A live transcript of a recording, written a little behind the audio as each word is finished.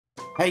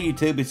Hey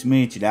YouTube, it's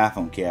me, it's your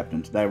iPhone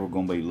Captain. Today we're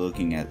going to be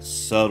looking at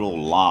subtle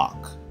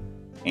lock,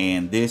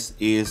 and this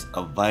is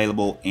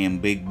available in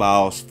Big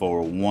Boss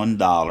for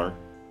 $1.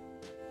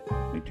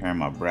 Let me turn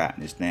my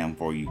brightness down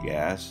for you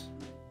guys.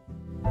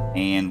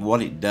 And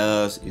what it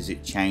does is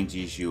it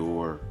changes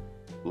your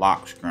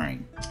lock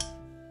screen.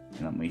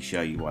 And let me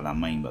show you what I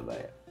mean by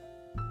that.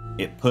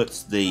 It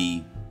puts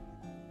the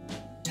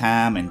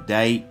time and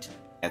date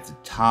at the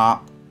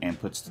top and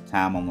puts the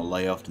time on the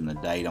left and the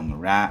date on the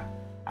right.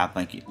 I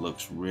think it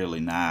looks really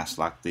nice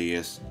like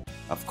this.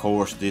 Of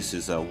course, this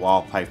is a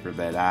wallpaper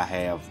that I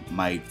have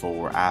made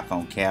for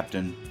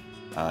iPhonecaptain.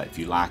 If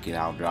you like it,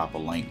 I'll drop a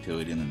link to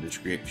it in the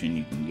description.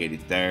 You can get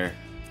it there.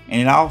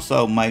 And it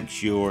also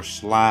makes your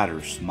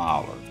slider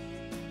smaller.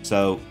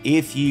 So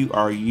if you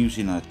are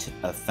using a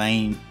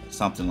theme,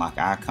 something like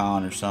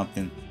Icon or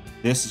something,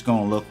 this is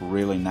going to look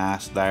really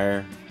nice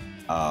there.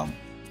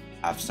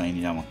 I've seen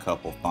it on a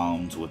couple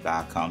phones with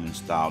Icon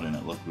installed and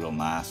it looked real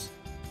nice.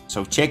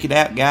 So check it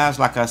out, guys.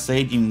 Like I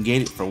said, you can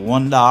get it for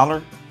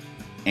 $1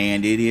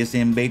 and it is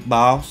in Big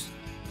Boss.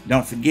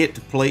 Don't forget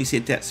to please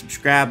hit that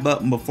subscribe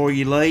button before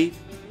you leave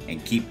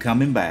and keep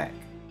coming back.